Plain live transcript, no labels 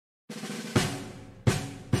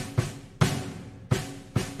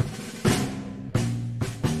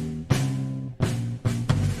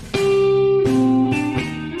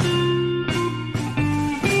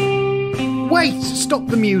Wait! Stop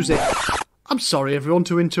the music! I'm sorry everyone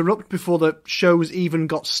to interrupt before the show's even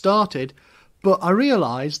got started, but I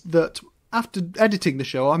realised that after editing the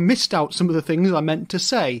show I missed out some of the things I meant to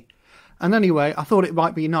say. And anyway, I thought it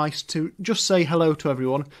might be nice to just say hello to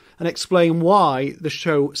everyone and explain why the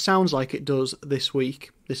show sounds like it does this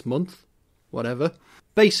week, this month, whatever.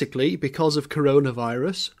 Basically, because of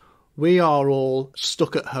coronavirus, we are all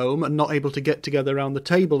stuck at home and not able to get together around the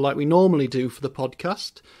table like we normally do for the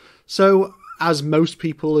podcast. So, as most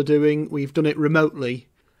people are doing, we've done it remotely.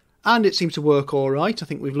 And it seems to work all right. I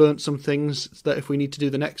think we've learnt some things that if we need to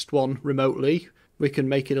do the next one remotely, we can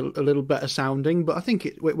make it a little better sounding. But I think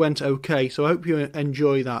it went okay, so I hope you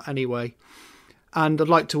enjoy that anyway. And I'd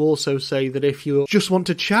like to also say that if you just want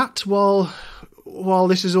to chat while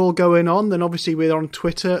this is all going on, then obviously we're on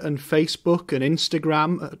Twitter and Facebook and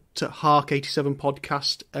Instagram at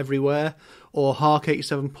Hark87podcast everywhere, or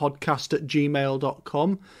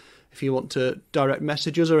Hark87podcast@gmail.com. If you want to direct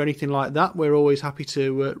messages or anything like that, we're always happy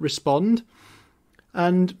to respond.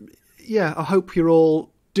 And yeah, I hope you're all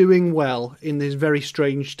doing well in these very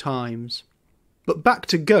strange times. But back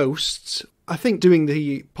to ghosts, I think doing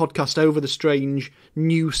the podcast over the strange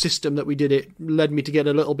new system that we did, it led me to get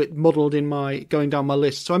a little bit muddled in my going down my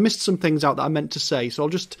list. So I missed some things out that I meant to say. So I'll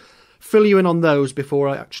just fill you in on those before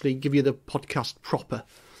I actually give you the podcast proper.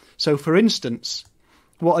 So for instance,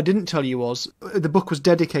 what I didn't tell you was the book was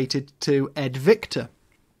dedicated to Ed Victor.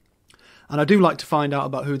 And I do like to find out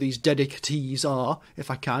about who these dedicatees are,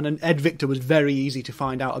 if I can. And Ed Victor was very easy to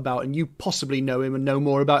find out about, and you possibly know him and know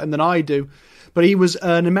more about him than I do. But he was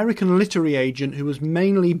an American literary agent who was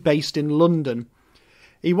mainly based in London.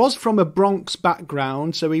 He was from a Bronx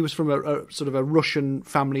background, so he was from a sort of a Russian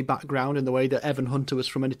family background in the way that Evan Hunter was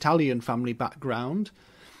from an Italian family background.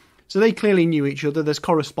 So they clearly knew each other. There's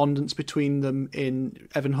correspondence between them in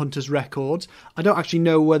Evan Hunter's records. I don't actually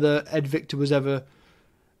know whether Ed Victor was ever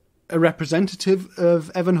a representative of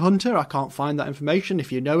Evan Hunter. I can't find that information.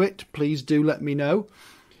 If you know it, please do let me know.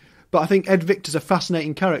 But I think Ed Victor's a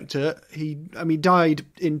fascinating character. He died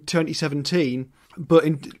in 2017, but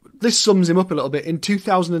this sums him up a little bit. In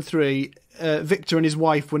 2003, Victor and his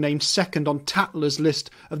wife were named second on Tatler's list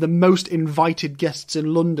of the most invited guests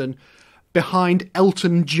in London, behind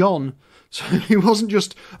Elton John. So he wasn't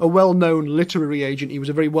just a well-known literary agent, he was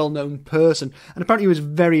a very well-known person. And apparently he was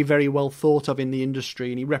very, very well thought of in the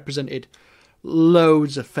industry, and he represented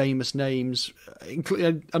loads of famous names,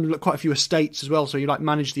 including quite a few estates as well. So he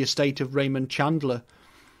managed the estate of Raymond Chandler.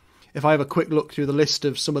 If I have a quick look through the list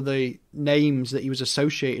of some of the names that he was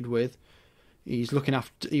associated with, he was looking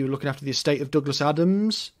after the estate of Douglas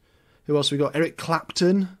Adams. Who else we got? Eric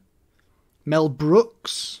Clapton, Mel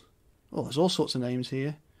Brooks. Oh, there's all sorts of names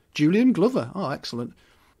here. Julian Glover. Oh, excellent.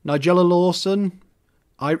 Nigella Lawson.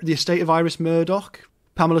 The estate of Iris Murdoch.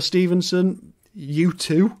 Pamela Stevenson.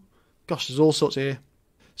 U2. Gosh, there's all sorts here.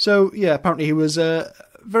 So, yeah, apparently he was a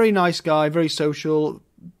very nice guy, very social,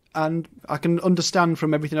 and I can understand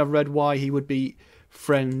from everything I've read why he would be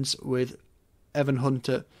friends with Evan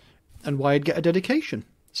Hunter and why he'd get a dedication.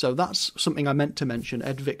 So that's something I meant to mention,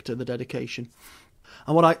 Ed Victor, the dedication.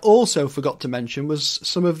 And what I also forgot to mention was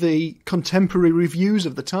some of the contemporary reviews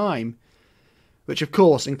of the time, which of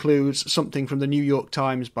course includes something from the New York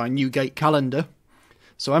Times by Newgate Calendar.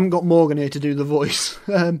 So I haven't got Morgan here to do the voice.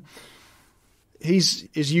 He's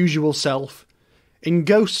his usual self. In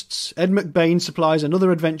Ghosts, Ed McBain supplies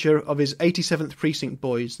another adventure of his 87th Precinct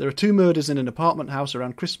boys. There are 2 murders in an apartment house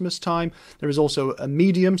around Christmas time. There is also a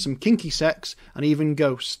medium, some kinky sex, and even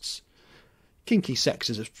ghosts. Kinky sex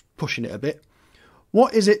is pushing it a bit.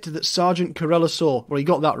 What is it that Sergeant Carella saw? Well, he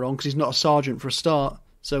got that wrong because he's not a sergeant for a start.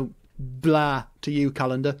 So, blah to you,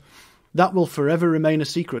 Calendar. That will forever remain a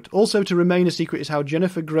secret. Also to remain a secret is how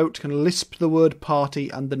Jennifer Grote can lisp the word party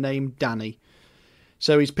and the name Danny.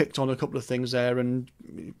 So he's picked on a couple of things there and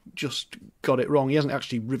just got it wrong. He hasn't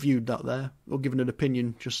actually reviewed that there or given an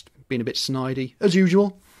opinion, just being a bit snidey, as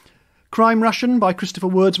usual. Crime Ration by Christopher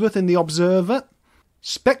Wordsworth in The Observer.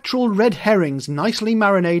 Spectral red herrings nicely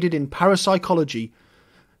marinated in parapsychology.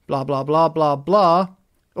 Blah, blah, blah, blah, blah.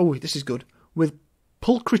 Oh, this is good. With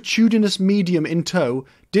pulchritudinous medium in tow,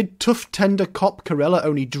 did tough tender cop Carella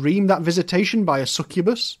only dream that visitation by a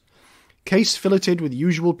succubus? Case filleted with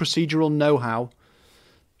usual procedural know-how.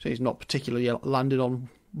 So he's not particularly landed on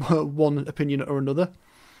one opinion or another.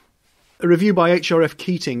 A review by HRF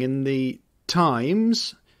Keating in the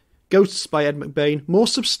Times. Ghosts by Ed McBain. More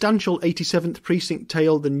substantial 87th Precinct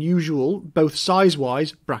tale than usual, both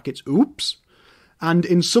size-wise, brackets, oops, and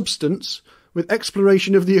in substance, with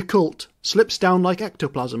exploration of the occult. Slips down like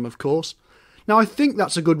ectoplasm, of course. Now, I think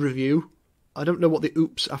that's a good review. I don't know what the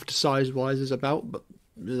oops after size-wise is about, but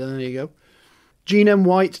there you go. Jean M.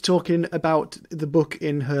 White talking about the book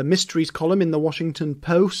in her mysteries column in the Washington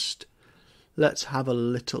Post. Let's have a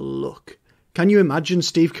little look. Can you imagine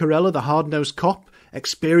Steve Carella, the hard-nosed cop,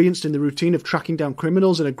 experienced in the routine of tracking down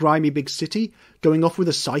criminals in a grimy big city, going off with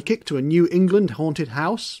a psychic to a New England haunted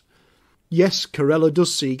house? Yes, Carella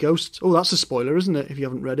does see ghosts. Oh, that's a spoiler, isn't it, if you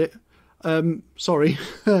haven't read it? Sorry.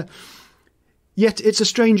 Yet it's a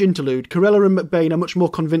strange interlude. Carella and McBain are much more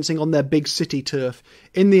convincing on their big city turf.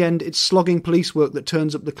 In the end, it's slogging police work that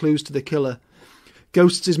turns up the clues to the killer.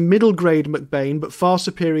 Ghosts is middle-grade McBain, but far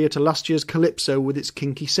superior to last year's Calypso with its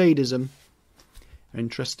kinky sadism.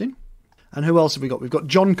 Interesting. And who else have we got? We've got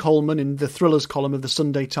John Coleman in the thrillers column of the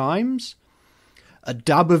Sunday Times. A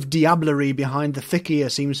dab of diablerie behind the thick ear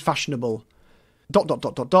seems fashionable. ...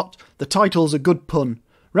 The title's a good pun.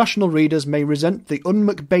 Rational readers may resent the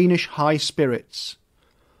un-McBainish high spirits.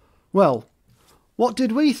 Well, what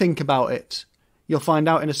did we think about it? You'll find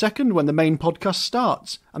out in a second when the main podcast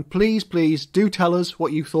starts. And please, please do tell us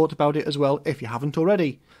what you thought about it as well, if you haven't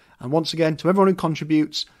already. And once again, to everyone who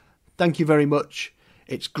contributes, thank you very much.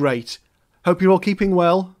 It's great. Hope you're all keeping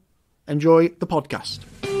well. Enjoy the podcast.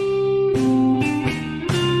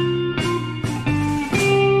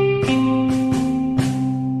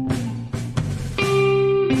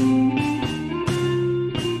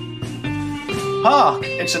 Hark!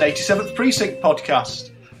 It's an 87th Precinct podcast.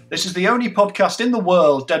 This is the only podcast in the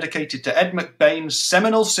world dedicated to Ed McBain's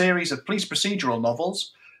seminal series of police procedural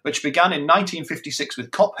novels, which began in 1956 with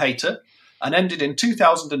Cop Hater and ended in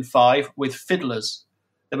 2005 with Fiddlers.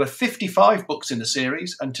 There were 55 books in the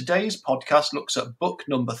series, and today's podcast looks at book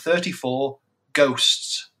number 34,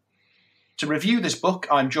 Ghosts. To review this book,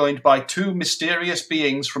 I'm joined by two mysterious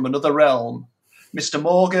beings from another realm. Mr.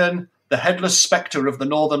 Morgan, the headless spectre of the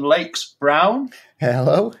Northern Lakes, Brown.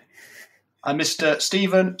 Hello. And Mr.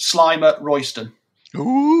 Stephen Slimer Royston.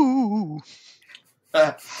 Ooh.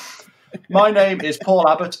 My name is Paul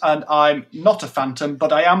Abbott, and I'm not a phantom,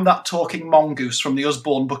 but I am that talking mongoose from the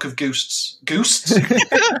Usborne Book of Ghosts. Ghosts? The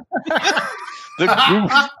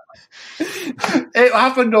goose. It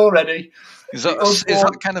happened already. Is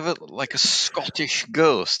that kind of like a Scottish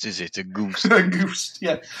ghost, is it? A goose? A goose,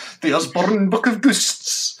 yeah. The Usborne Book of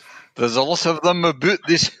Ghosts. There's a lot of them about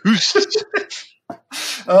this house.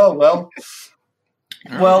 Oh, well.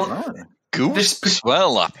 Well, ghosts.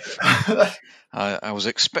 I was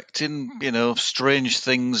expecting, strange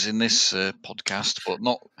things in this podcast, but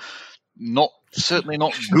certainly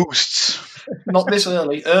not ghosts. Not this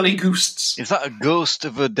early ghosts. Is that a ghost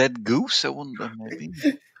of a dead goose? I wonder, maybe.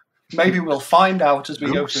 Maybe we'll find out as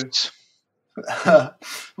we Ghosts. go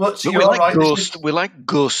through. We like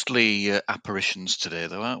ghostly apparitions today,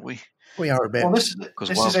 though, aren't we? We are a bit. Well, this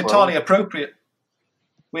is entirely appropriate.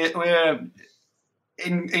 We're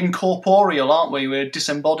incorporeal, aren't we? We're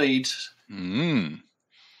disembodied.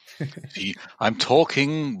 See, I'm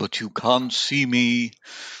talking, but you can't see me.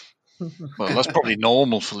 Well, that's probably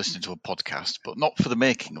normal for listening to a podcast, but not for the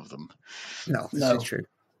making of them. No, this is true.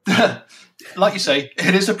 Like you say,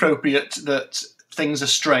 it is appropriate that things are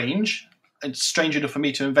strange. It's strange enough for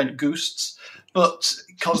me to invent ghosts, but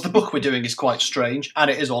because the book we're doing is quite strange, and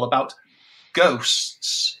it is all about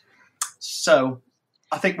ghosts. So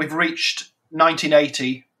I think we've reached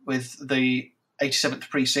 1980 with the 87th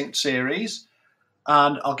Precinct series,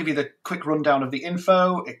 and I'll give you the quick rundown of the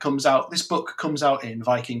info. This book comes out in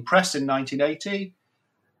Viking Press in 1980.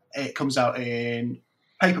 It comes out in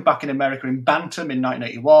paperback in America in Bantam in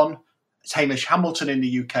 1981. It's Hamish Hamilton in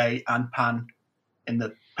the UK and Pan in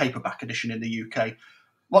the paperback edition in the UK.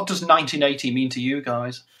 What does 1980 mean to you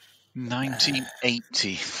guys?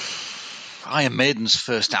 1980. Iron Maiden's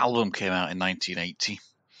first album came out in 1980.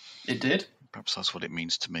 It did? Perhaps that's what it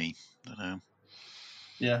means to me. I don't know.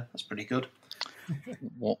 Yeah, that's pretty good.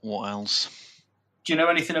 What else? Do you know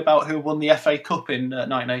anything about who won the FA Cup in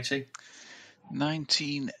 1980?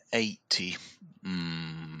 1980.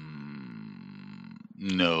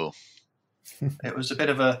 No. It was a bit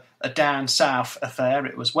of a down south affair.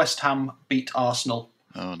 It was West Ham beat Arsenal.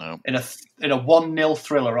 Oh no! In a 1-0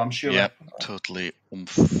 thriller, I'm sure. Yeah, totally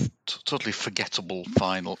forgettable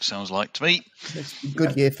final. It sounds like to me. It's a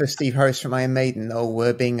good year for Steve Harris from Iron Maiden,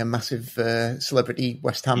 though, being a massive celebrity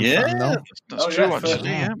West Ham fan. Though. That's true, actually.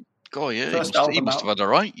 Yeah. God, yeah, he must have had a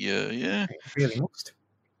right year. Yeah, he really must.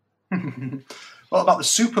 What about the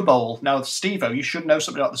Super Bowl? Now, Steve-O, you should know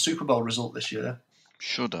something about the Super Bowl result this year.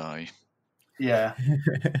 Should I? Yeah.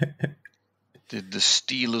 Did the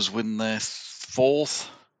Steelers win their fourth?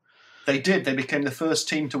 They did. They became the first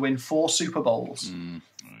team to win 4 Super Bowls. There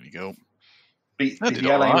you go. Beat the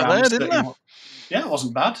LA Rams. Yeah, it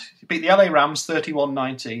wasn't bad. Beat the LA Rams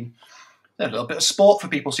 31-19. a little bit of sport for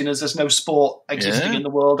people, seeing as there's no sport existing in the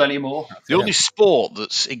world anymore. The only sport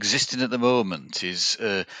that's existing at the moment is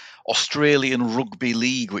Australian Rugby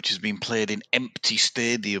League, which has been played in empty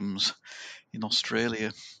stadiums in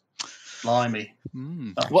Australia. Blimey.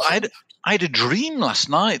 Well, I had a dream last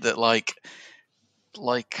night that like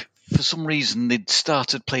for some reason they'd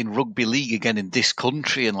started playing rugby league again in this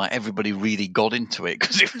country, and like everybody really got into it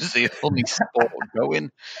because it was the only sport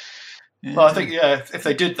going. Yeah. Well, I think if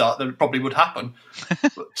they did that, then it probably would happen.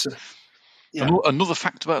 But, Another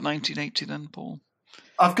fact about 1980, then, Paul.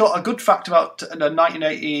 I've got a good fact about the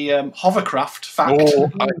 1980 hovercraft fact.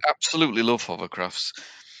 Oh, I absolutely love hovercrafts.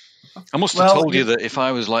 I must have told you that if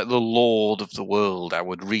I was like the lord of the world, I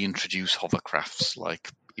would reintroduce hovercrafts like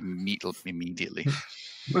immediately.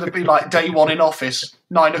 Would it be like day one in office,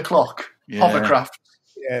 9 o'clock, hovercraft?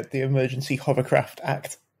 Yeah, the Emergency Hovercraft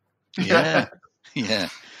Act. Yeah.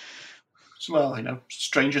 Well,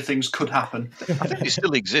 stranger things could happen. I think they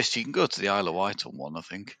still exist. You can go to the Isle of Wight on one, I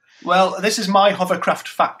think. Well, this is my hovercraft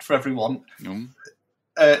fact for everyone,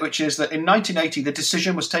 which is that in 1980, the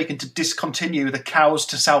decision was taken to discontinue the Cows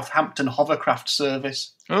to Southampton hovercraft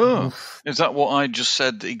service. Oh, is that what I just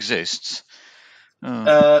said exists?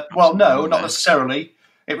 Well, no, not necessarily.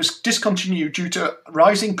 It was discontinued due to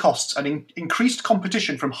rising costs and increased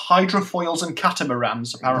competition from hydrofoils and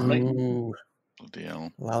catamarans, apparently. Ooh. Bloody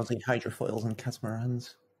hell. Lousy hydrofoils and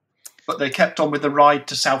catamarans. But they kept on with the Ride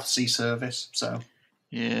to Southsea service, so...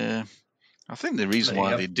 Yeah. I think the reason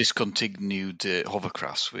why they discontinued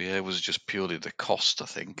hovercrafts was just purely the cost, I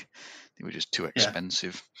think. They were just too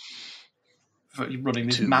expensive. For running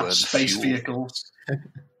these mad space vehicles.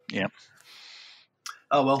 Yeah.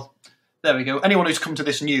 Oh, well, there we go. Anyone who's come to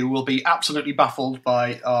this new will be absolutely baffled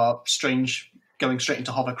by our strange going straight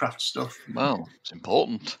into hovercraft stuff. Well, it's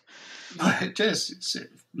important. It is. It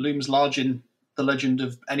looms large in the legend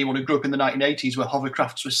of anyone who grew up in the 1980s, where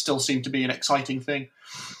hovercrafts still seemed to be an exciting thing.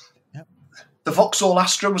 Yep. The Vauxhall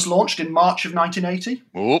Astra was launched in March of 1980.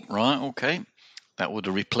 Oh, right, okay. That would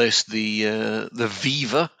have replaced the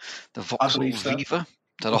Viva, the Vauxhall Viva.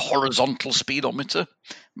 It had a horizontal speedometer.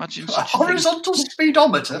 Imagine such a horizontal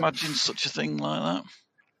speedometer? Imagine such a thing like that.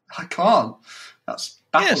 I can't. That's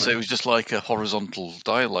baffling. Yeah, so it was just like a horizontal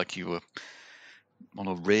dial, like you were on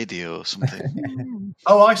a radio or something.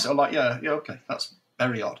 Oh, I see. Okay. That's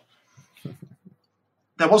very odd.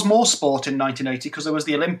 There was more sport in 1980 because there was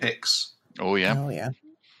the Olympics. Oh, yeah.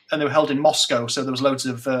 And they were held in Moscow, so there was loads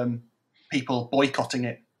of people boycotting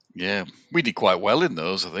it. Yeah, we did quite well in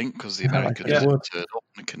those, I think, because the Americans turned up,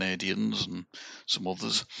 and the Canadians and some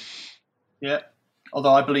others. Yeah,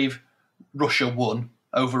 although I believe Russia won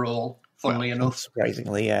overall, funnily enough.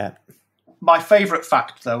 Surprisingly, yeah. My favourite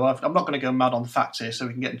fact, though, I'm not going to go mad on the facts here so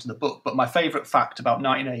we can get into the book, but my favourite fact about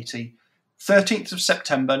 1980, 13th of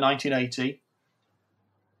September 1980,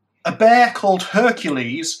 a bear called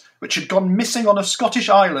Hercules, which had gone missing on a Scottish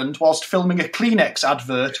island whilst filming a Kleenex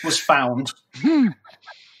advert, was found.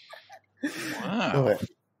 Wow.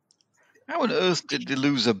 How on earth did they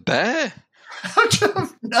lose a bear? I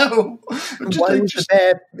don't know. Why was the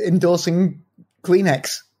bear endorsing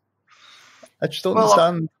Kleenex? I just don't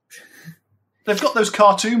understand. They've got those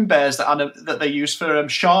cartoon bears that they use for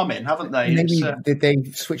Charmin, haven't they? Maybe did they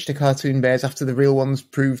switch to cartoon bears after the real ones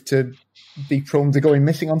proved to be prone to going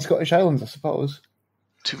missing on Scottish islands, I suppose.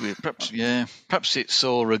 Perhaps it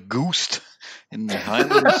saw a goose in the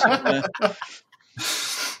Highlands.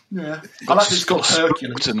 Yeah, I like it's called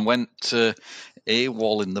Hercules. And went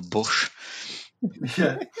AWOL in the bush.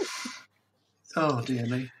 Yeah. Oh, dear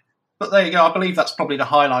me. But there you go. I believe that's probably the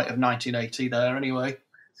highlight of 1980 there anyway.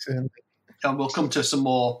 Certainly. And we'll come to some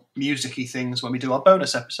more music-y things when we do our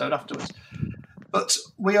bonus episode afterwards. But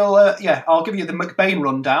we'll, I'll give you the McBain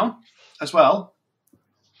rundown as well.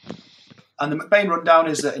 And the McBain rundown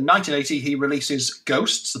is that in 1980 he releases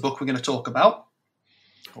Ghosts, the book we're going to talk about.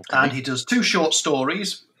 Okay. And he does 2 short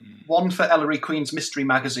stories, one for Ellery Queen's mystery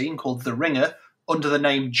magazine called The Ringer, under the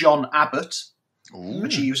name John Abbott,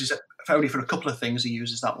 which he uses only for a couple of things he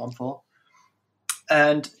uses that one for.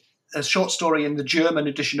 And a short story in the German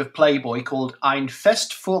edition of Playboy called Ein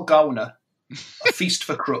Fest für Gauner, a feast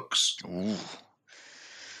for crooks. Ooh.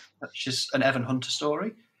 Which is an Evan Hunter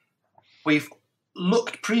story. We've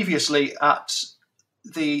looked previously at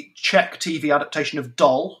the Czech TV adaptation of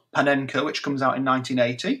Doll, Panenka, which comes out in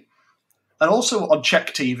 1980. And also on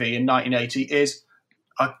Czech TV in 1980 is,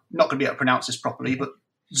 I'm not going to be able to pronounce this properly, but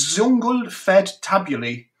Dschungel fed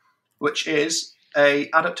Tabuli, which is a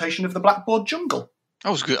adaptation of the Blackboard Jungle. I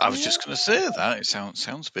was just going to say that. It sounds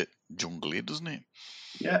a bit jungly, doesn't it?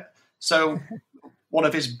 Yeah. So one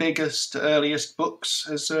of his biggest, earliest books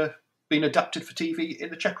has been adapted for TV in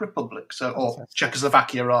the Czech Republic, or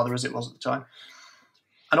Czechoslovakia rather, as it was at the time.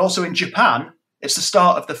 And also in Japan, it's the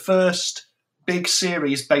start of the first big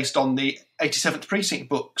series based on the 87th Precinct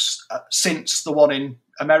books since the one in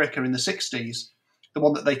America in the 60s, the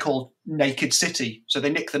one that they called Naked City. So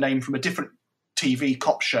they nicked the name from a different TV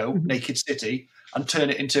cop show, Naked City, and turn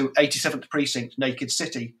it into 87th Precinct, Naked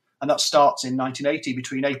City. And that starts in 1980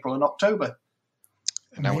 between April and October.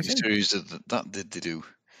 And how many series did they do?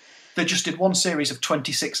 They just did one series of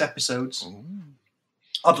 26 episodes. Ooh.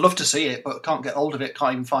 I'd love to see it, but can't get hold of it,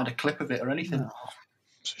 can't even find a clip of it or anything. Oh,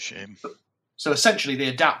 it's a shame. So essentially they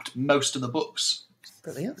adapt most of the books.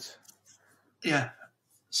 brilliant. Yeah.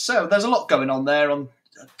 So there's a lot going on there on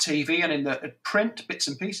TV and in the print, bits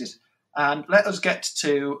and pieces. And let us get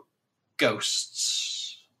to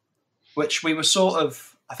Ghosts, which we were sort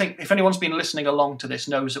of, I think if anyone's been listening along to this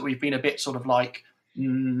knows that we've been a bit sort of like,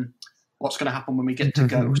 what's going to happen when we get to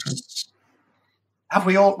Ghosts?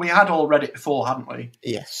 We had all read it before, hadn't we?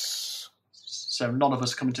 Yes. So none of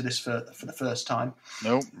us coming to this for the first time.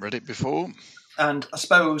 No, read it before. And I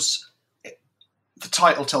suppose the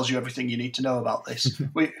title tells you everything you need to know about this.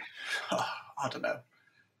 I don't know.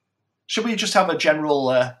 Should we just have a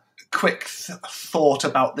general quick thought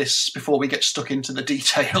about this before we get stuck into the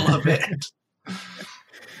detail of it?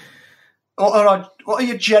 What are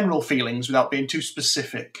your general feelings without being too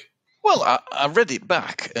specific? Well, I read it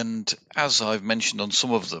back, and as I've mentioned on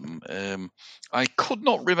some of them, I could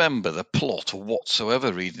not remember the plot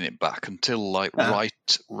whatsoever reading it back until right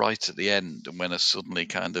at the end, and when I suddenly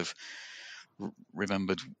kind of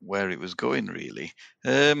remembered where it was going, really.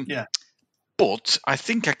 But I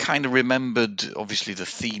think I kind of remembered, obviously, the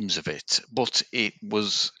themes of it, but it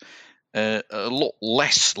was a lot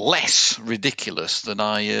less ridiculous than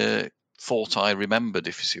I thought I remembered,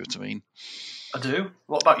 if you see what I mean. I do.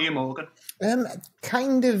 What about you, Morgan?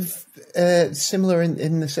 Kind of similar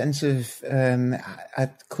in the sense of I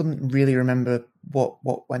couldn't really remember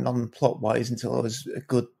what went on plot-wise until I was a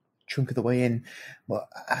good chunk of the way in. But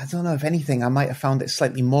I don't know, if anything, I might have found it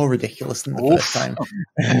slightly more ridiculous than the first time.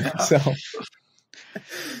 So,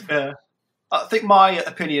 yeah, I think my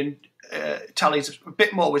opinion tallies a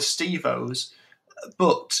bit more with Steve-O's,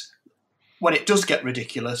 but when it does get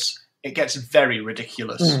ridiculous, it gets very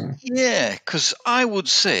ridiculous. Yeah, because I would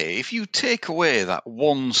say if you take away that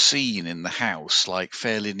one scene in the house, like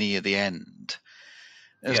fairly near the end,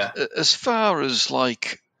 as far as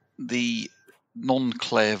like the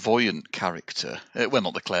non-clairvoyant character, well,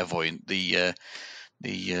 not the clairvoyant, the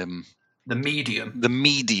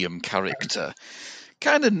medium character,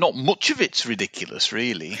 kind of not much of it's ridiculous,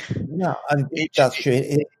 really. No, and that's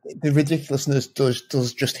true. The ridiculousness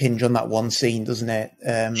does just hinge on that one scene, doesn't it?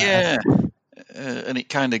 And it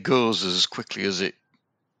kind of goes as quickly as it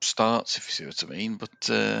starts, if you see what I mean.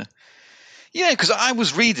 But yeah, because I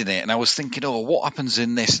was reading it and I was thinking, oh, what happens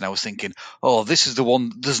in this? And I was thinking, oh, this is the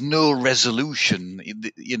one. There's no resolution.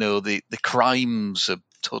 You know, the crime's a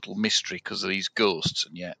total mystery because of these ghosts,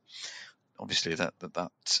 and yet, obviously, that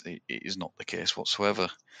is not the case whatsoever.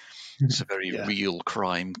 It's a very real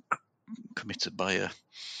crime committed by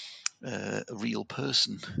a real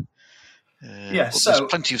person. So there's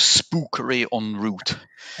plenty of spookery en route.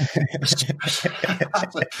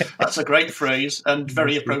 That's a great phrase and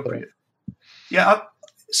very appropriate. Yeah,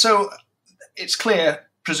 so it's clear,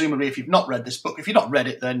 presumably, if you've not read this book, if you've not read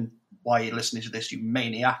it, then why are you listening to this, you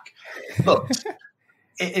maniac? But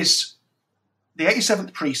it is the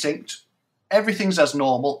 87th Precinct. Everything's as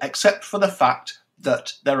normal, except for the fact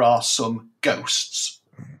that there are some ghosts.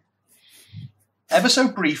 Ever so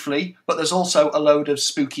briefly, but there's also a load of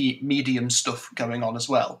spooky medium stuff going on as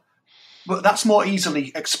well. But that's more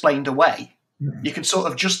easily explained away. You can sort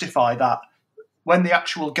of justify that. When the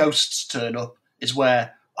actual ghosts turn up is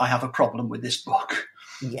where I have a problem with this book.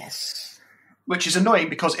 Yes. Which is annoying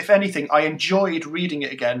because, if anything, I enjoyed reading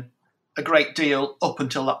it again a great deal up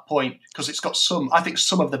until that point, because it's got some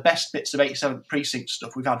of the best bits of 87th Precinct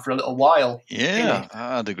stuff we've had for a little while. Yeah,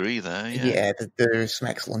 I'd agree there. Yeah, there's some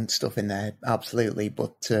excellent stuff in there, absolutely.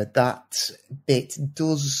 But that bit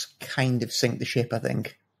does kind of sink the ship, I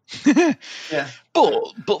think. Yeah.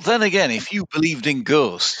 But then again, if you believed in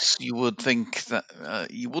ghosts, you would think that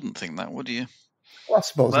you wouldn't think that, would you? Well, I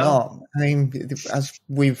suppose not. I mean, as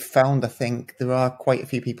we've found, I think there are quite a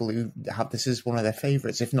few people who have this as one of their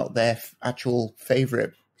favourites, if not their actual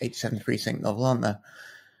favourite 87th Precinct novel, aren't there?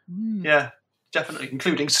 Yeah, definitely,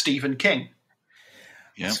 including Stephen King.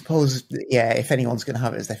 Yeah. I suppose, if anyone's going to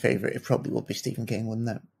have it as their favourite, it probably would be Stephen King, wouldn't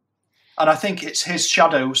it? And I think it's his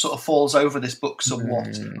shadow sort of falls over this book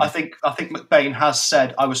somewhat. I think McBain has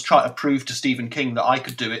said, I was trying to prove to Stephen King that I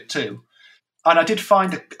could do it too. And I did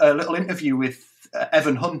find a little interview with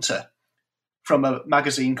Evan Hunter from a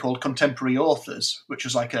magazine called Contemporary Authors, which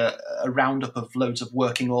was like a roundup of loads of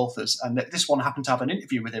working authors. And this one happened to have an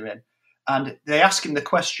interview with him in. And they ask him the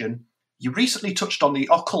question, you recently touched on the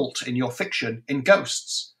occult in your fiction in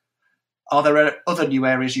Ghosts. Are there other new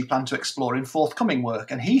areas you plan to explore in forthcoming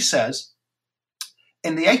work? And he says,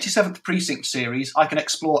 in the 87th Precinct series, I can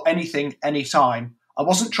explore anything, anytime. I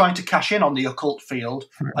wasn't trying to cash in on the occult field.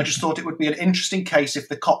 I just thought it would be an interesting case if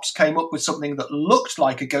the cops came up with something that looked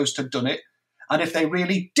like a ghost had done it, and if they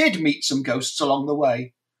really did meet some ghosts along the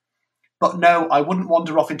way. But no, I wouldn't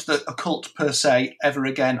wander off into the occult per se ever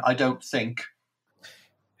again, I don't think.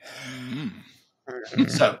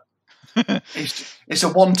 So it's a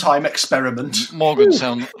one-time experiment. Morgan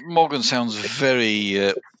sounds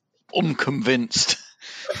very unconvinced.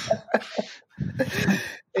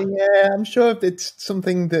 Yeah, I'm sure it's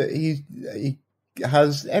something that he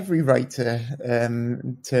has every right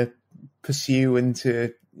to pursue and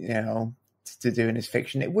to do in his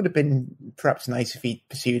fiction. It would have been perhaps nice if he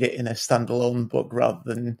pursued it in a standalone book rather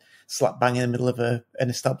than slap bang in the middle of an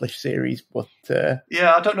established series. But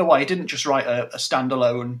yeah, I don't know why he didn't just write a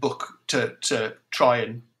standalone book to try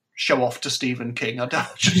and show off to Stephen King. I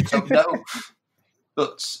just don't know.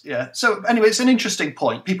 But yeah, so anyway, it's an interesting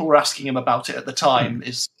point. People were asking him about it at the time.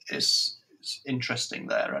 Is interesting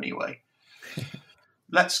there anyway.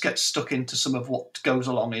 Let's get stuck into some of what goes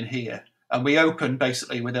along in here. And we open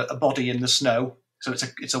basically with a body in the snow. So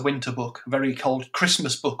it's a winter book, a very cold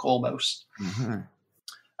Christmas book almost.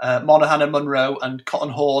 Mm-hmm. Monaghan and Munro and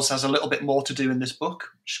Cotton Hawes has a little bit more to do in this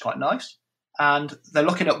book, which is quite nice. And they're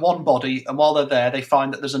looking at one body, and while they're there, they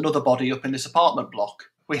find that there's another body up in this apartment block.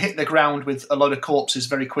 We hit the ground with a load of corpses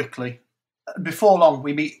very quickly. Before long,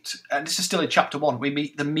 we meet, and this is still in chapter 1, we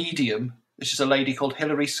meet the medium. This is a lady called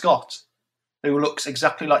Hilary Scott, who looks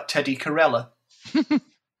exactly like Teddy Carella.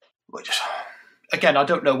 Which, again, I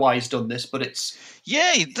don't know why he's done this, but it's...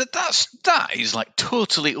 Yeah, that is like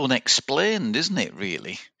totally unexplained, isn't it,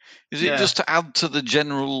 really? Is it just to add to the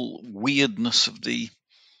general weirdness of the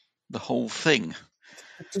whole thing?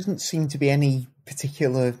 There doesn't seem to be any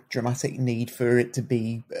particular dramatic need for it to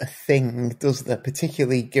be a thing, does there?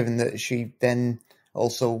 Particularly given that she then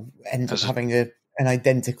also ends up having an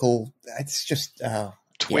identical... It's just...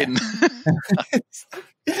 twin.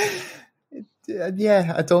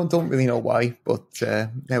 Yeah, I don't really know why, but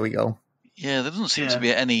there we go. Yeah, there doesn't seem to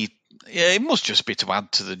be any... Yeah, it must just be to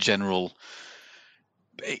add to the general...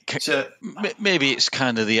 Maybe it's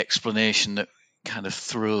kind of the explanation that kind of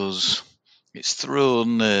throws... It's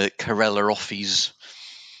thrown Carella off his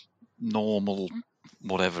normal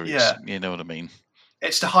whatever. Yeah. You know what I mean?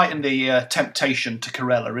 It's to heighten the temptation to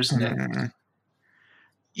Carella, isn't it?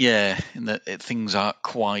 Yeah, in that things aren't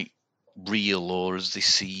quite real or as they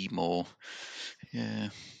seem, or... Yeah.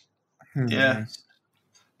 Yeah.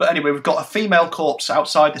 But anyway, we've got a female corpse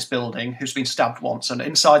outside this building who's been stabbed once, and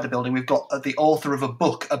inside the building we've got the author of a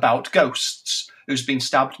book about ghosts who's been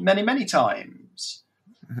stabbed many, many times.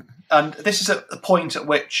 And this is at the point at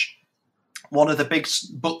which one of the big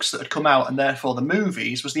books that had come out, and therefore the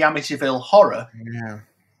movies, was the Amityville Horror,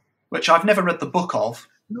 which I've never read the book of.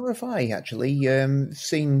 Nor have I, actually.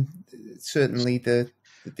 Seen certainly the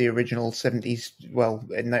original 70s, well,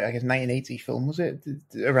 I guess 1980 film, was it?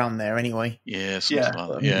 Around there, anyway. Yeah, something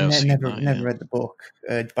like that. Yeah, never read the book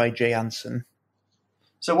by Jay Anson.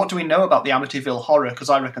 So what do we know about the Amityville Horror?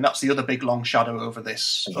 Because I reckon that's the other big long shadow over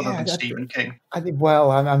this, other than Stephen King.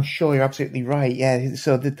 I'm sure you're absolutely right, yeah.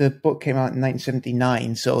 So the book came out in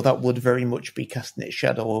 1979, so that would very much be casting its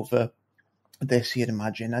shadow over this, you'd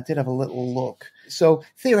imagine. I did have a little look. So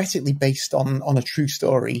theoretically based on a true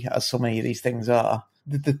story, as so many of these things are,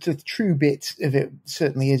 the true bit of it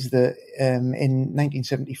certainly is that in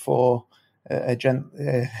 1974, a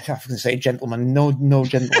gentleman,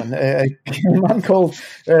 a man called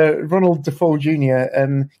Ronald Defoe Jr.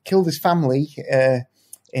 Killed his family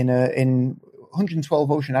in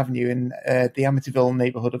 112 Ocean Avenue in the Amityville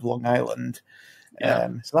neighborhood of Long Island.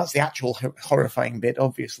 So that's the actual horrifying bit,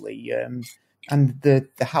 obviously. And the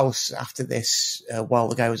house after this, while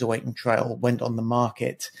the guy was awaiting trial, went on the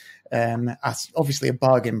market at obviously a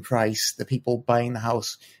bargain price. The people buying the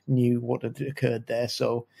house knew what had occurred there.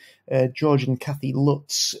 So George and Kathy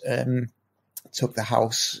Lutz took the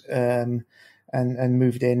house and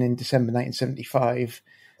moved in December 1975,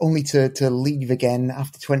 only to leave again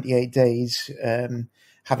after 28 days,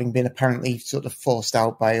 having been apparently sort of forced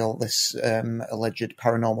out by all this alleged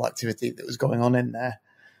paranormal activity that was going on in there.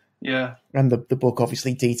 Yeah. And the book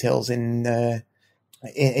obviously details in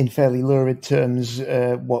in fairly lurid terms,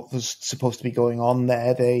 what was supposed to be going on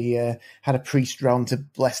there. They had a priest round to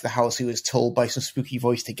bless the house who was told by some spooky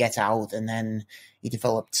voice to get out, and then he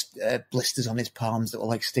developed blisters on his palms that were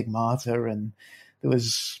like stigmata, and there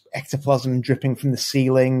was ectoplasm dripping from the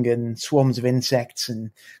ceiling, and swarms of insects, and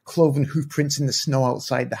cloven hoof prints in the snow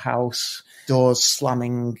outside the house, doors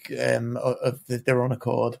slamming of their own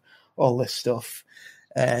accord, all this stuff.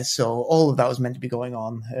 So all of that was meant to be going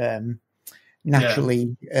on.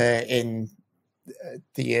 Naturally, in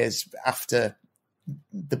the years after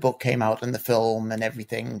the book came out and the film and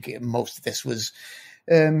everything, most of this was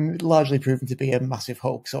largely proven to be a massive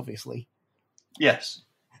hoax, obviously. Yes.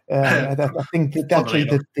 I think that actually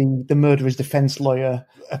the murderer's defense lawyer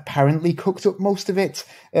apparently cooked up most of it,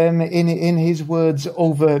 in his words,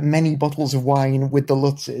 over many bottles of wine with the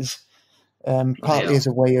Lutzes, partly as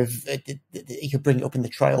a way of he could bring it up in the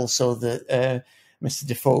trial so that Mr.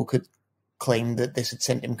 Defoe could claim that this had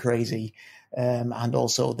sent him crazy, and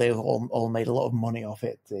also they all made a lot of money off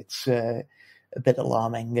it. It's a bit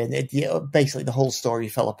alarming, and basically the whole story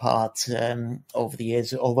fell apart over the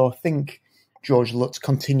years, although I think George Lutz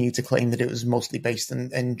continued to claim that it was mostly based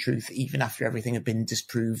in truth, even after everything had been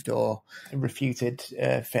disproved or refuted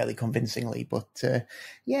fairly convincingly. But a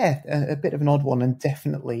bit of an odd one, and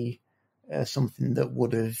definitely something that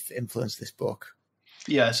would have influenced this book.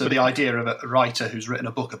 Yeah, so the idea of a writer who's written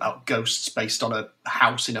a book about ghosts based on a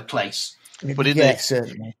house in a place. But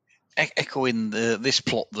Certainly. Echoing this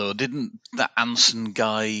plot, though, didn't that Anson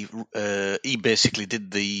guy, he basically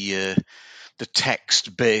did the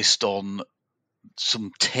text based on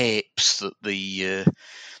some tapes that the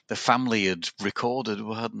family had recorded,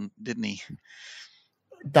 didn't he?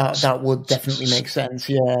 That would definitely make sense,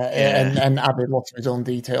 and added lots of his own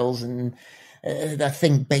details, and I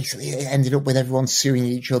think basically it ended up with everyone suing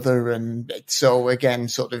each other, and so again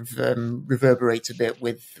sort of reverberates a bit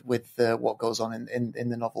with what goes on in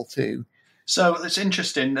the novel too. So it's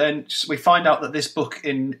interesting, and we find out that this book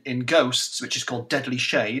in Ghosts, which is called Deadly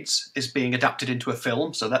Shades, is being adapted into a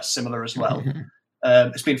film, so that's similar as well.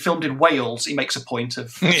 It's been filmed in Wales, he makes a point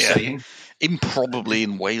of saying. Improbably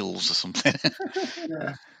in Wales or something.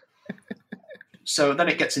 Yeah. So then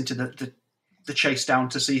it gets into the chase down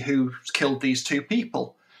to see who's killed these two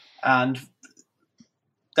people. And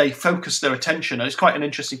they focus their attention, and it's quite an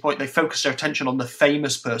interesting point, they focus their attention on the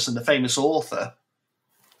famous person, the famous author,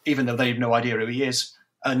 even though they have no idea who he is.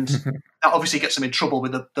 And that obviously gets them in trouble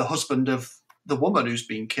with the husband of the woman who's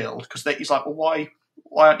been killed, because he's like, well, why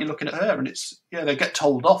aren't you looking at her? And they get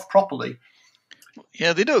told off properly.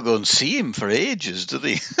 Yeah, they don't go and see him for ages, do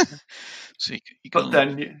they? So but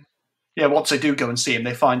then, once they do go and see him,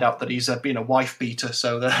 they find out that he's been a wife beater.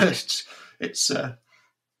 So it's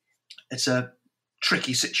a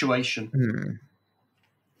tricky situation.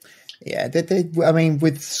 Yeah, I mean,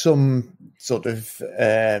 with some sort of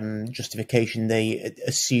justification, they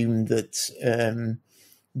assume that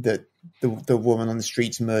that the woman on the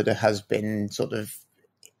street's murder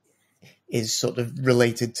is sort of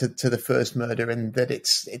related to the first murder, and that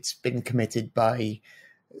it's been committed by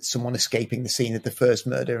someone escaping the scene of the first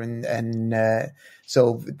murder, and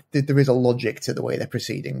so there is a logic to the way they're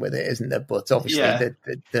proceeding with it, isn't there? But obviously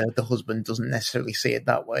the husband doesn't necessarily see it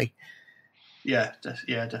that way. Yeah,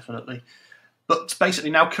 definitely. But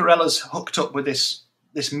basically now Carella's hooked up with this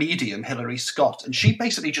medium, Hilary Scott, and she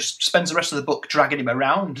basically just spends the rest of the book dragging him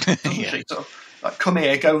around, doesn't she? So, like, come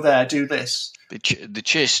here, go there, do this. They're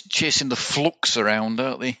chasing the flux around,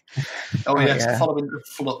 aren't they? Following the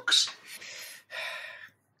flux.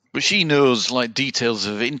 But she knows like details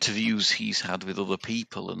of interviews he's had with other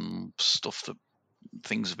people and stuff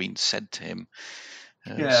things have been said to him.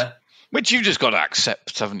 Which you've just got to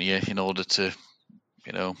accept, haven't you, in order to,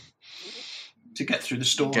 to get through the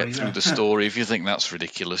story. The story. If you think that's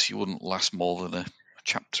ridiculous, you wouldn't last more than a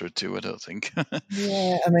chapter or two, I don't think.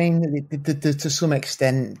 Yeah, I mean, to some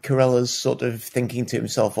extent, Carella's sort of thinking to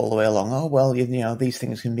himself all the way along, oh, well, these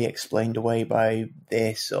things can be explained away by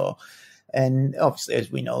this, and obviously, as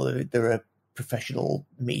we know, there are professional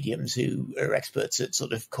mediums who are experts at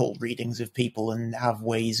sort of cold readings of people and have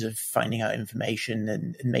ways of finding out information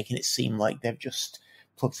and making it seem like they've just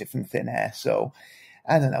plucked it from thin air. So,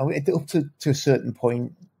 I don't know, up to a certain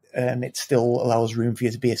point, it still allows room for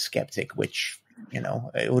you to be a skeptic, which,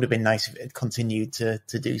 it would have been nice if it continued to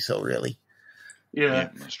do so, really.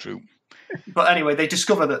 Yeah, that's true. But anyway, they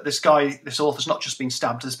discover that this author's not just been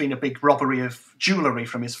stabbed, there's been a big robbery of jewellery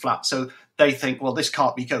from his flat. So they think, well, this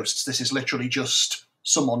can't be ghosts. This is literally just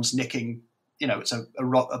someone's nicking, it's a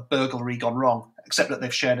burglary gone wrong, except that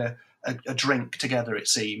they've shared a drink together, it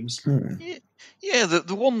seems. Yeah,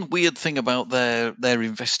 the one weird thing about their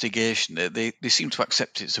investigation, they seem to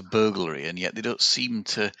accept it's a burglary, and yet they don't seem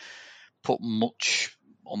to put much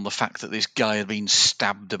on the fact that this guy had been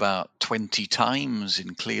stabbed about 20 times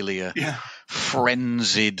in clearly a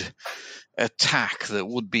frenzied attack that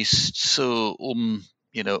would be so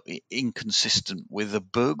inconsistent with a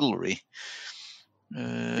burglary.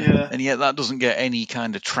 And yet that doesn't get any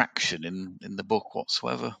kind of traction in the book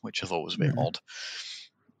whatsoever, which I thought was a bit odd.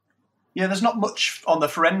 Yeah, there's not much on the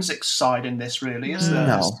forensics side in this, really, is there?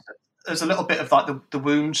 No. There's a little bit of like the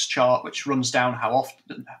wounds chart, which runs down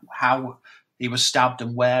how he was stabbed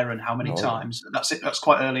and where and how many times. That's it. That's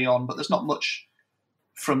quite early on, but there's not much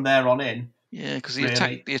from there on in. Yeah, because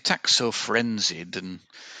the attack's so frenzied and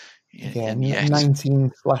yet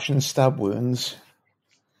 19 slash and stab wounds.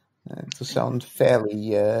 It does sound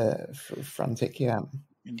fairly frantic, yeah.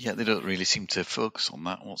 And yet they don't really seem to focus on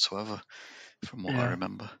that whatsoever, from what I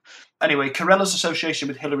remember. Anyway, Carella's association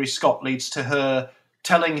with Hilary Scott leads to her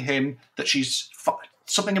telling him that she's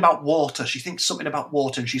something about water. She thinks something about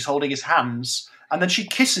water, and she's holding his hands, and then she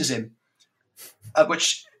kisses him,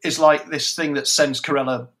 which is like this thing that sends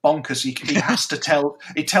Carella bonkers. He has to tell.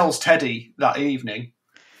 He tells Teddy that evening,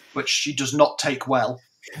 which she does not take well.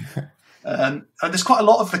 And there's quite a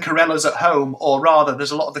lot of the Carellas at home, or rather,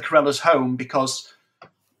 there's a lot of the Carellas home because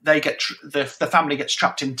they get the family gets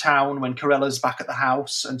trapped in town when Carella's back at the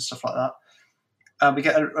house and stuff like that. We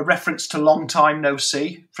get a reference to Long Time No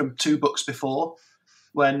See from 2 books before,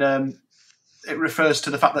 when it refers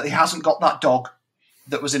to the fact that he hasn't got that dog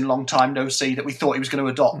that was in Long Time No See that we thought he was going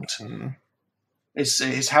to adopt. Mm-hmm.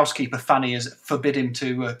 His housekeeper Fanny has forbid him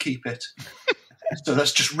to keep it, so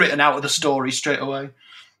that's just written out of the story straight away.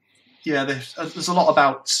 Yeah, there's a lot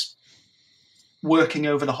about working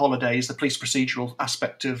over the holidays, the police procedural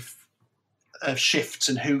aspect of shifts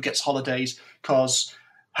and who gets holidays, because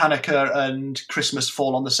Hanukkah and Christmas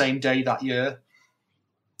fall on the same day that year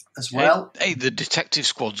as well. Hey, the detective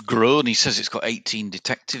squad's grown. He says it's got 18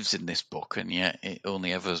 detectives in this book, and yet it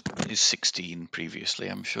only ever is 16 previously,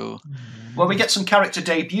 I'm sure. Well, we get some character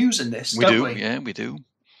debuts in this, don't we? Yeah, we do.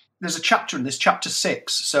 There's a chapter in this, chapter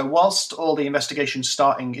 6. So whilst all the investigation's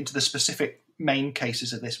starting into the specific main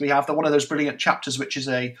cases of this, we have one of those brilliant chapters, which is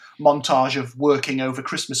a montage of working over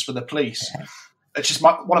Christmas for the police. It's just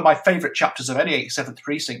one of my favourite chapters of any 87th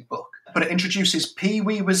Precinct book. But it introduces Pee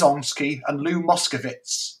Wee Wazonsky and Lou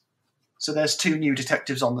Moskovitz. So there's 2 new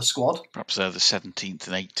detectives on the squad. Perhaps they're the 17th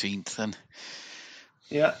and 18th then.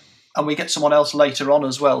 Yeah. And we get someone else later on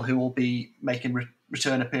as well who will be making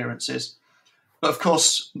return appearances. But of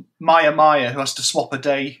course, Maya, who has to swap a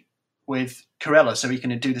day with Carella so he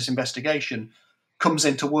can do this investigation, comes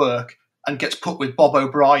into work and gets put with Bob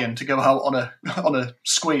O'Brien to go out on a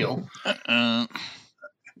squeal. And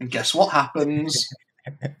guess what happens?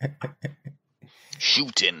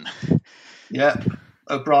 Shooting. Yeah,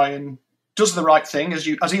 O'Brien does the right thing as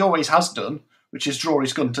he always has done, which is draw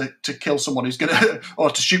his gun to kill someone who's going to, or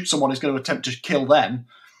to shoot someone who's going to attempt to kill them.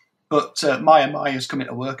 But Maya's come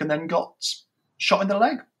into work and then got shot in the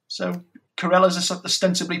leg. So Carella's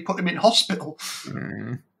ostensibly put him in hospital.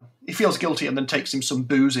 Mm. He feels guilty and then takes him some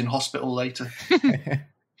booze in hospital later.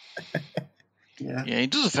 Yeah, he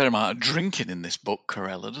does a fair amount of drinking in this book,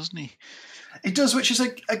 Carella, doesn't he? He does, which is,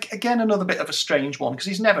 again, another bit of a strange one, because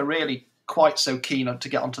he's never really quite so keen to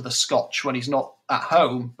get onto the scotch when he's not at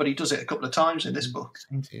home, but he does it a couple of times in this book.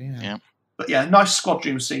 Yeah. But yeah, nice squad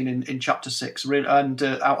room scene in chapter 6, and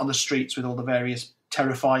out on the streets with all the various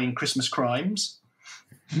terrifying Christmas crimes.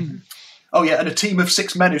 Oh yeah, and a team of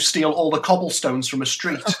 6 men who steal all the cobblestones from a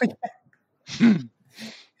street.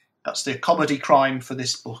 That's the comedy crime for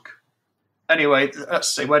this book. Anyway, let's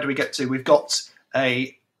see, where do we get to? We've got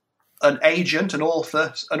an agent, an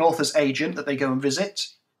author's agent that they go and visit.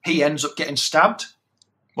 He ends up getting stabbed.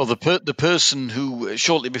 Well, the person who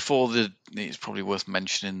shortly before it's probably worth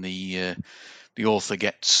mentioning, the author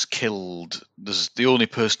gets killed. There's the only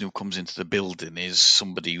person who comes into the building is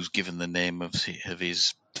somebody who's given the name of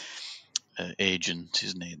his agent,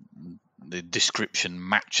 isn't he? The description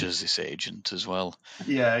matches this agent as well.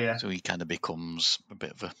 Yeah. So he kind of becomes a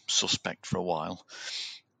bit of a suspect for a while.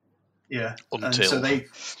 Yeah. Until so they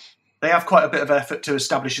have quite a bit of effort to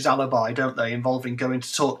establish his alibi, don't they? Involving going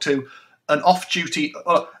to talk to an off-duty,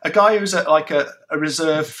 a guy who's a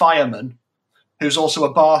reserve fireman, who's also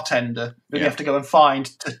a bartender, who you have to go and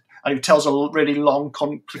find, and who tells a really long,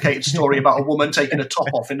 complicated story about a woman taking a top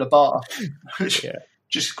off in the bar.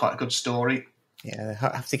 Just quite a good story. Yeah,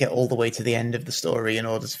 I have to get all the way to the end of the story in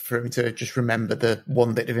order for him to just remember the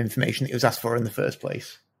one bit of information that he was asked for in the first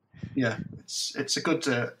place. Yeah, it's a good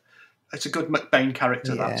McBain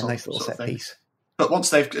character. Yeah, that nice little sort of set thing. piece. But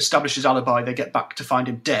once they've established his alibi, they get back to find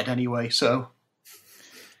him dead anyway. So,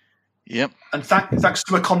 yep. And thanks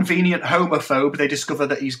to a convenient homophobe, they discover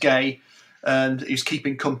that he's gay and he's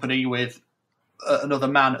keeping company with another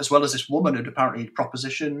man, as well as this woman who'd apparently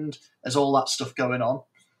propositioned. There's all that stuff going on.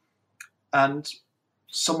 And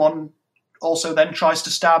someone also then tries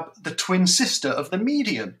to stab the twin sister of the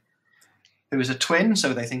medium, who is a twin,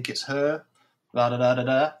 so they think it's her. Da da da da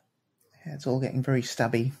da. Yeah, it's all getting very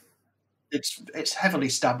stabby. It's heavily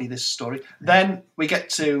stabby, this story. Then we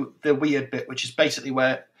get to the weird bit, which is basically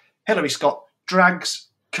where Hilary Scott drags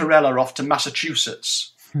Carella off to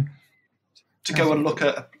Massachusetts to go and look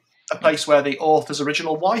at a place where the author's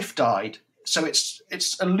original wife died. So it's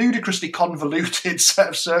a ludicrously convoluted set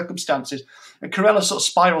of circumstances. And Carella sort of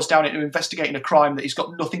spirals down into investigating a crime that he's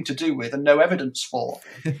got nothing to do with and no evidence for,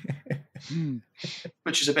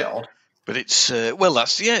 which is a bit odd. But it's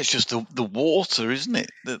it's just the water, isn't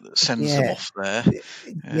it, that sends them off there.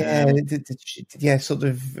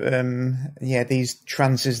 These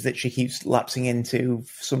trances that she keeps lapsing into,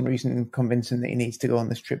 for some reason convincing that he needs to go on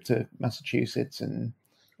this trip to Massachusetts. And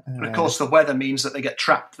of course, the weather means that they get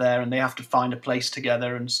trapped there and they have to find a place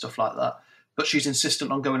together and stuff like that. But she's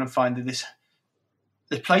insistent on going and finding the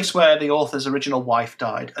place where the author's original wife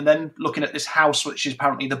died, and then looking at this house, which is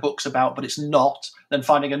apparently the book's about, but it's not, then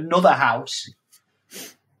finding another house,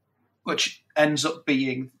 which ends up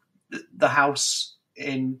being the house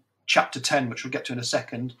in chapter 10, which we'll get to in a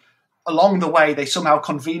second. Along the way, they somehow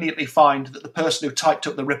conveniently find that the person who typed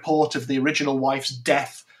up the report of the original wife's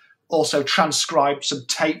death also transcribed some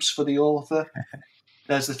tapes for the author.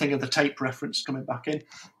 There's the thing of the tape reference coming back in.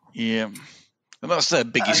 Yeah. And that's their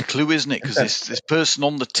biggest clue, isn't it? Because this person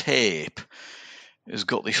on the tape has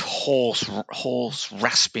got this hoarse,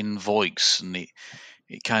 rasping voice, and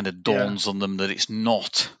it kind of dawns on them that it's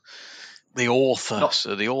not the author.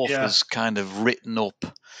 So the author's kind of written up,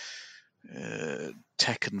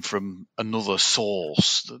 taken from another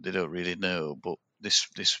source that they don't really know, but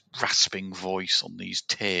this rasping voice on these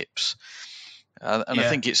tapes. And I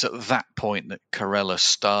think it's at that point that Carella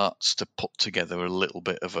starts to put together a little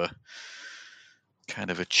bit of a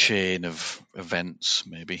kind of a chain of events,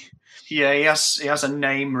 maybe. Yeah, he has a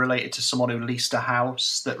name related to someone who leased a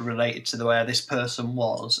house that related to where this person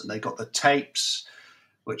was, and they got the tapes,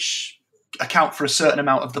 which account for a certain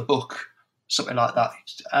amount of the book, something like that.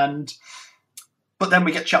 But then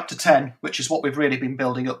we get chapter 10, which is what we've really been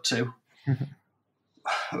building up to,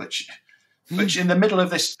 which in the middle of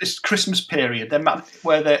this Christmas period,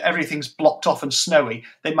 where everything's blocked off and snowy,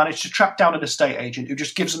 they manage to track down an estate agent who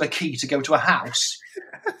just gives them a key to go to a house.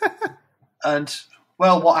 And,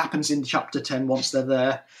 well, what happens in chapter 10 once they're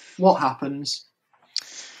there? What happens?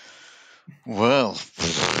 Well,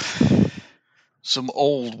 some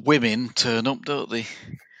old women turn up, don't they?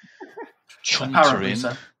 Chuntering.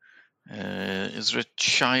 So. Is there a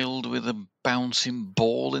child with a bouncing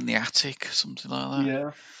ball in the attic? Something like that?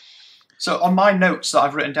 Yeah. So on my notes that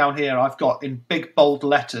I've written down here, I've got in big bold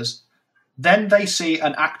letters, then they see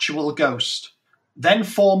an actual ghost, then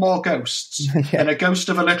 4 more ghosts, then a ghost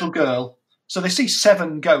of a little girl. So they see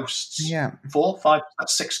 7 ghosts. Yeah. 4, 5,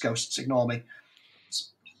 that's 6 ghosts, ignore me.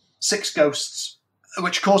 6 ghosts,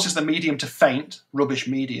 which causes the medium to faint, rubbish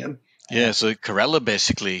medium. Yeah, so Carella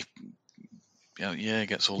basically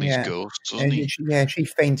gets all these ghosts, doesn't he? She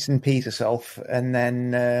faints and pees herself, and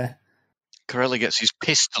then... Carella gets his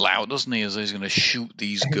pistol out, doesn't he, as he's going to shoot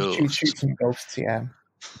these ghosts. Shoot some ghosts, yeah.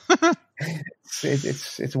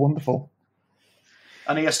 It's wonderful.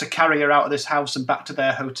 And he has to carry her out of this house and back to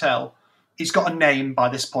their hotel. He's got a name by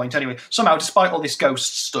this point anyway. Somehow, despite all this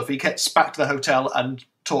ghost stuff, he gets back to the hotel and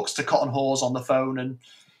talks to Cotton Hawes on the phone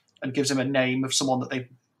and gives him a name of someone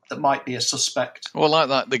that might be a suspect. Well, like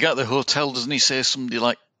that, the guy at the hotel, doesn't he say somebody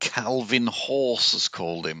like Calvin Horse has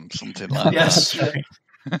called him, something like yes, that?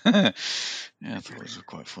 Yes. Yeah, I thought it was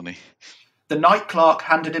quite funny. The night clerk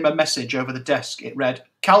handed him a message over the desk. It read,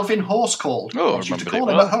 "Calvin Horse called. Oh, I want you to remembered call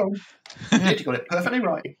it him well. at home." Yeah, you got it perfectly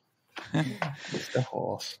right. Mr.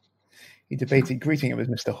 Horse. He debated greeting him as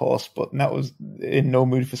Mr. Horse, but that was in no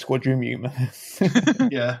mood for squadron humour.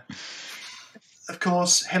 Yeah. Of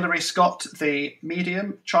course, Hilary Scott, the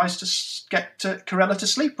medium, tries to get Carella to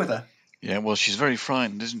sleep with her. Yeah, well, she's very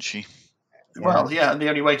frightened, isn't she? Well, yeah, and the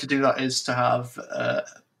only way to do that is to have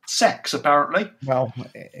sex, apparently. Well,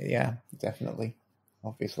 yeah, definitely,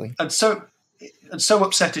 obviously. And so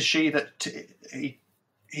upset is she that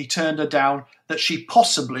he turned her down, that she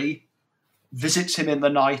possibly visits him in the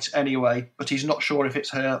night anyway, but he's not sure if it's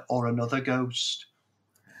her or another ghost.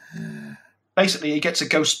 Basically, he gets a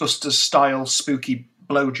Ghostbusters-style spooky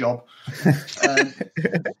blowjob.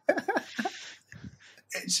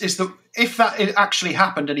 if that actually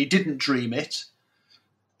happened and he didn't dream it,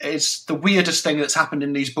 it's the weirdest thing that's happened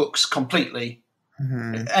in these books completely.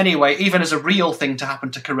 Mm-hmm. Anyway, even as a real thing to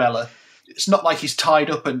happen to Carella, it's not like he's tied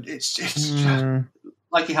up and it's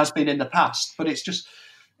like he has been in the past, but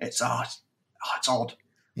it's odd.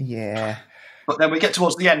 Yeah. But then we get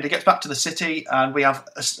towards the end, he gets back to the city and we have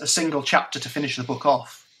a single chapter to finish the book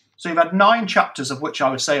off. So you've had 9 chapters, of which I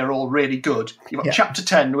would say are all really good. You've got chapter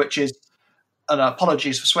 10, which is, and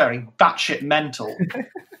apologies for swearing, batshit mental.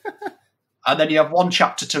 And then you have 1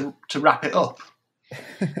 chapter to wrap it up.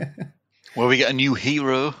 Well, we get a new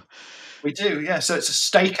hero. We do, yeah. So it's a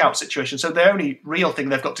stakeout situation. So the only real thing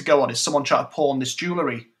they've got to go on is someone trying to pawn this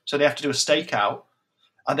jewellery. So they have to do a stakeout.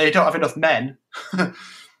 And they don't have enough men.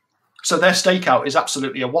 So their stakeout is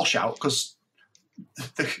absolutely a washout because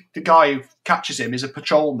the guy who catches him is a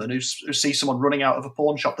patrolman who sees someone running out of a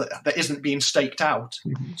pawn shop that isn't being staked out.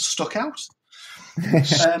 Stuck out?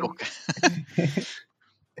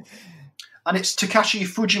 And it's Takashi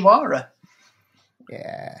Fujiwara.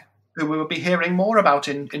 Yeah. Who we will be hearing more about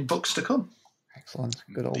in books to come. Excellent.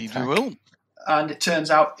 Good old Indeed we will. And it turns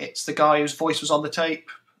out it's the guy whose voice was on the tape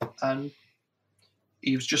and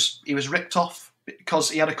he was ripped off because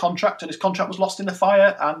he had a contract and his contract was lost in the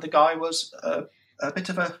fire and the guy was a bit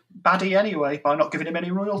of a baddie anyway by not giving him any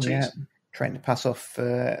royalties. Yeah, trying to pass off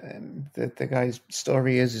the guy's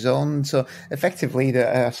story as his own. So effectively,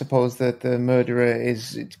 I suppose that the murderer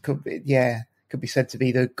could be said to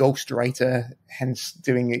be the ghostwriter, hence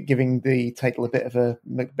giving the title a bit of a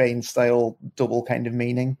McBain's style double kind of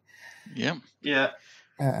meaning. Yeah. Yeah.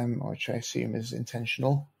 Which I assume is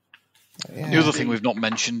intentional. Yeah. The other thing we've not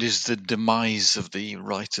mentioned is the demise of the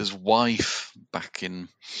writer's wife back in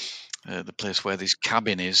the place where this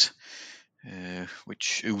cabin is,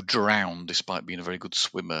 who drowned despite being a very good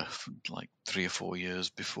swimmer for like 3 or 4 years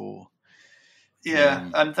before. Yeah,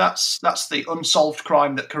 and that's the unsolved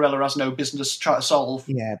crime that Carella has no business trying to solve.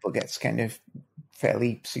 Yeah, but gets kind of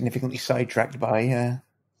fairly significantly sidetracked by.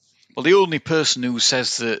 Well, the only person who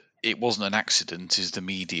says that it wasn't an accident is the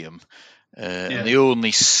medium. And the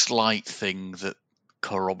only slight thing that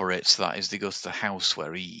corroborates that is they go to the house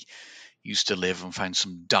where he used to live and find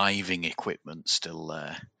some diving equipment still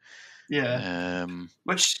there. Yeah.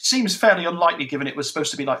 Which seems fairly unlikely given it was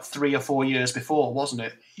supposed to be like 3 or 4 years before, wasn't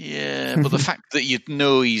it? Yeah, but the fact that you'd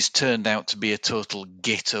know he's turned out to be a total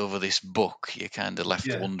git over this book, you're kind of left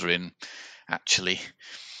wondering, actually,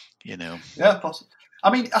 Yeah, possibly.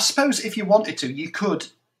 I mean, I suppose if you wanted to, you could,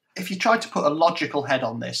 if you tried to put a logical head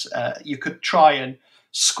on this, you could try and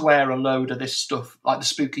square a load of this stuff, like the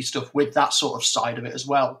spooky stuff, with that sort of side of it as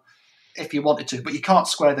well, if you wanted to. But you can't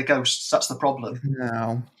square the ghosts, that's the problem.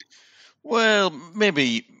 No. Well,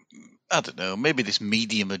 maybe, I don't know, maybe this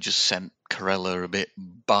medium had just sent Carella a bit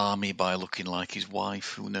balmy by looking like his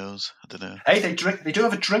wife. Who knows? I don't know. Hey, they do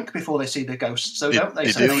have a drink before they see the ghosts, so don't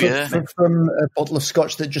they? They do, yeah. From a bottle of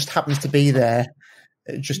scotch that just happens to be there.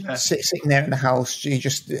 Just sitting there in the house, you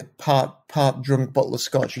just part drunk bottle of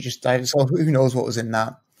scotch. You just died. So who knows what was in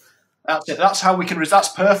that? That's it. That's how we can. That's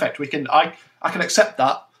perfect. We can. I can accept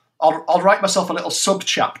that. I'll write myself a little sub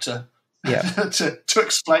chapter. Yeah. to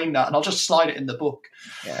explain that, and I'll just slide it in the book.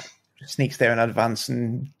 Yeah. Sneaks there in advance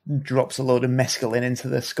and drops a load of mescaline into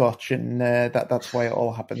the scotch, and that's why it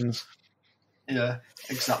all happens. Yeah,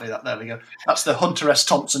 exactly that. There we go. That's the Hunter S.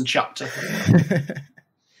 Thompson chapter.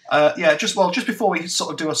 Just before we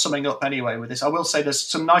sort of do a summing up anyway with this, I will say there's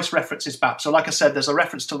some nice references back. So like I said, there's a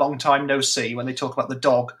reference to Long Time No See when they talk about the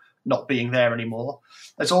dog not being there anymore.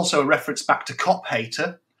 There's also a reference back to Cop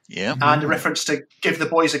Hater. Yeah. And a reference to Give the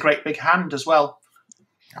Boys a Great Big Hand as well.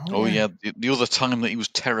 Oh yeah, the other time that he was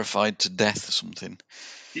terrified to death or something.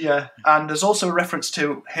 Yeah, and there's also a reference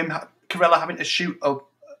to Carella having to shoot a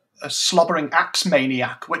slobbering axe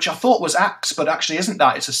maniac, which I thought was Axe, but actually isn't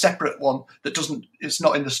that. It's a separate one that it's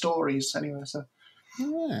not in the stories anyway. So,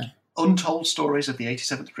 Untold Stories of the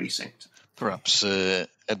 87th Precinct. Perhaps Ed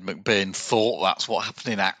McBain thought that's what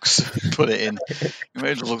happened in Axe. Put it in. He may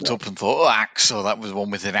have looked up and thought, Axe, so that was one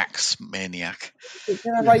with an axe maniac. Did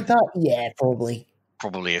I write that? Yeah, probably.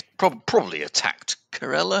 Probably attacked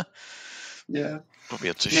Carella. Yeah. Probably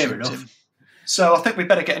had to shoot him. So I think we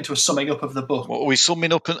better get into a summing up of the book. Well, are we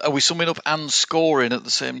summing up and scoring at the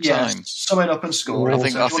same time? Yes, summing up and scoring.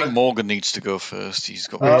 I think Morgan needs to go first. He's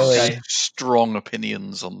got very strong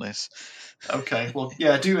opinions on this. Okay, well,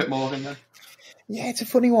 yeah, do it, Morgan, then. Yeah, it's a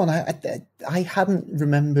funny one. I hadn't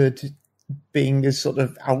remembered being as sort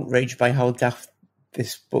of outraged by how daft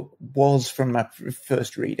this book was from my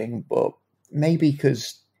first reading, but maybe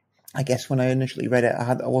because I guess when I initially read it,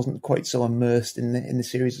 I wasn't quite so immersed in the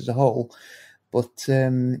series as a whole. But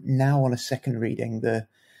now on a second reading, the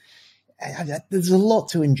there's a lot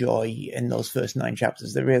to enjoy in those first 9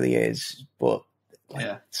 chapters. There really is, but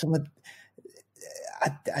some of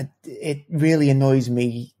it really annoys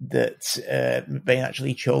me that McBain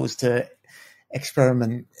actually chose to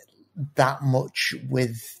experiment that much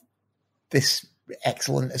with this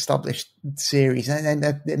excellent established series, and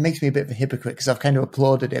it makes me a bit of a hypocrite because I've kind of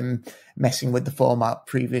applauded him messing with the format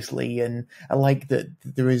previously, and I like that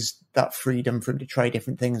there is that freedom for him to try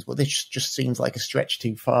different things, but this just seems like a stretch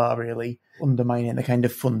too far, really undermining the kind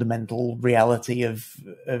of fundamental reality of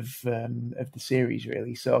the series,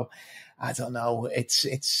 really. So I don't know, it's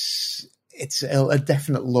a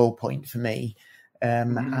definite low point for me,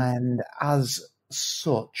 and as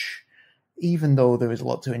such, even though there is a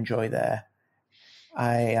lot to enjoy there,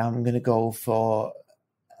 I am going to go for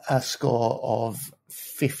a score of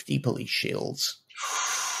 50 police shields.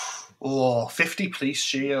 Oh, 50 police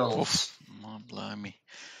shields. Oh, blimey.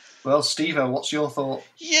 Well, Steve-O, what's your thought?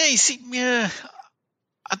 Yeah, you see, I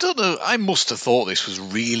don't know. I must have thought this was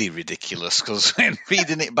really ridiculous because when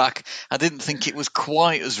reading it back, I didn't think it was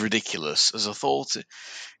quite as ridiculous as I thought.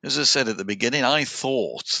 As I said at the beginning, I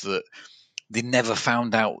thought that they never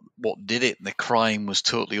found out what did it. The crime was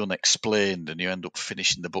totally unexplained, and you end up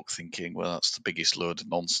finishing the book thinking, well, that's the biggest load of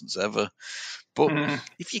nonsense ever. But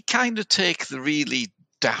if you kind of take the really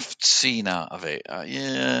daft scene out of it,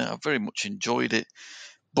 I very much enjoyed it.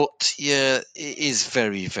 But yeah, it is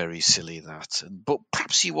very, very silly, that. But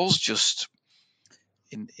perhaps he was just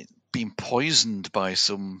being poisoned by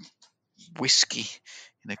some whiskey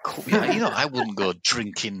in a cup. I wouldn't go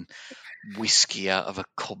drinking whiskey out of a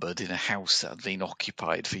cupboard in a house that had been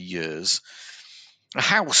occupied for years. A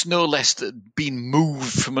house, no less, that had been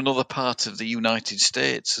moved from another part of the United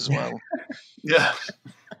States as well. Yeah.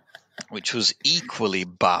 Which was equally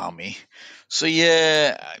balmy. So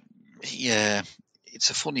yeah, it's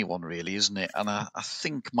a funny one, really, isn't it? And I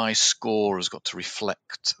think my score has got to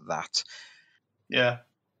reflect that. Yeah.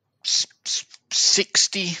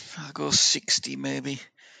 60. I'll go 60, maybe.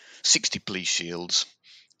 60 police shields.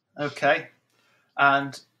 Okay.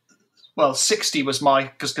 And, well, 60 was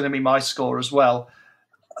going to be my score as well.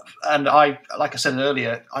 And like I said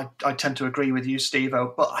earlier, I tend to agree with you,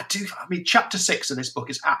 Steve-O. But chapter 6 of this book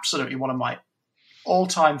is absolutely one of my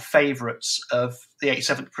all-time favourites of the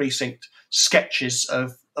 87th Precinct sketches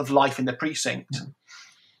of life in the precinct.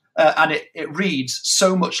 And it reads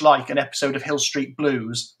so much like an episode of Hill Street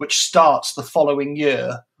Blues, which starts the following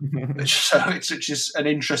year, which is an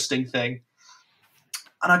interesting thing.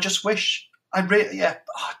 And I just wish,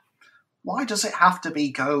 why does it have to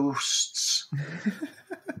be ghosts?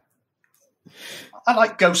 I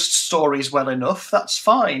like ghost stories well enough, that's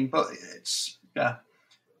fine, but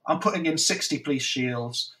I'm putting in 60 police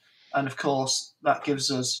shields, and of course that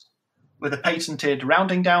gives us, with a patented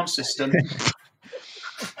rounding down system,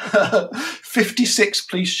 56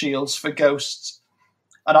 police shields for ghosts.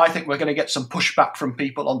 And I think we're going to get some pushback from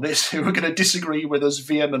people on this who are going to disagree with us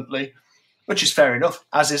vehemently, which is fair enough,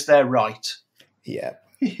 as is their right. Yeah.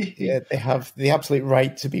 Yeah, they have the absolute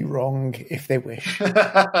right to be wrong if they wish.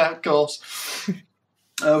 Of course.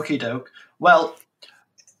 Okie doke. Well,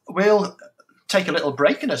 we'll take a little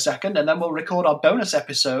break in a second, and then we'll record our bonus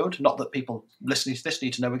episode. Not that people listening to this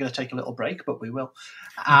need to know we're going to take a little break, but we will.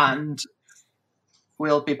 And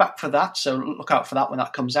we'll be back for that, so look out for that when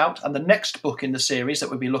that comes out. And the next book in the series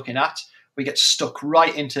that we'll be looking at, we get stuck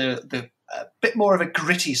right into the bit more of a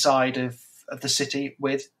gritty side of the city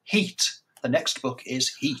with Heat. The next book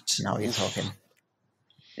is Heat. Now you're talking.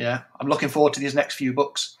 Yeah, I'm looking forward to these next few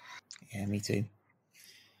books. Yeah, me too.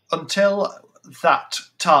 Until that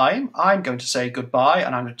time, I'm going to say goodbye,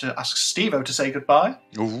 and I'm going to ask Steve-O to say goodbye.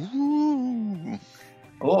 Ooh.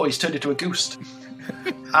 Oh, he's turned into a goose.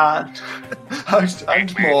 And I'm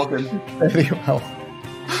Morgan. Very well.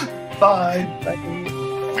 Bye.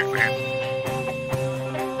 Bye.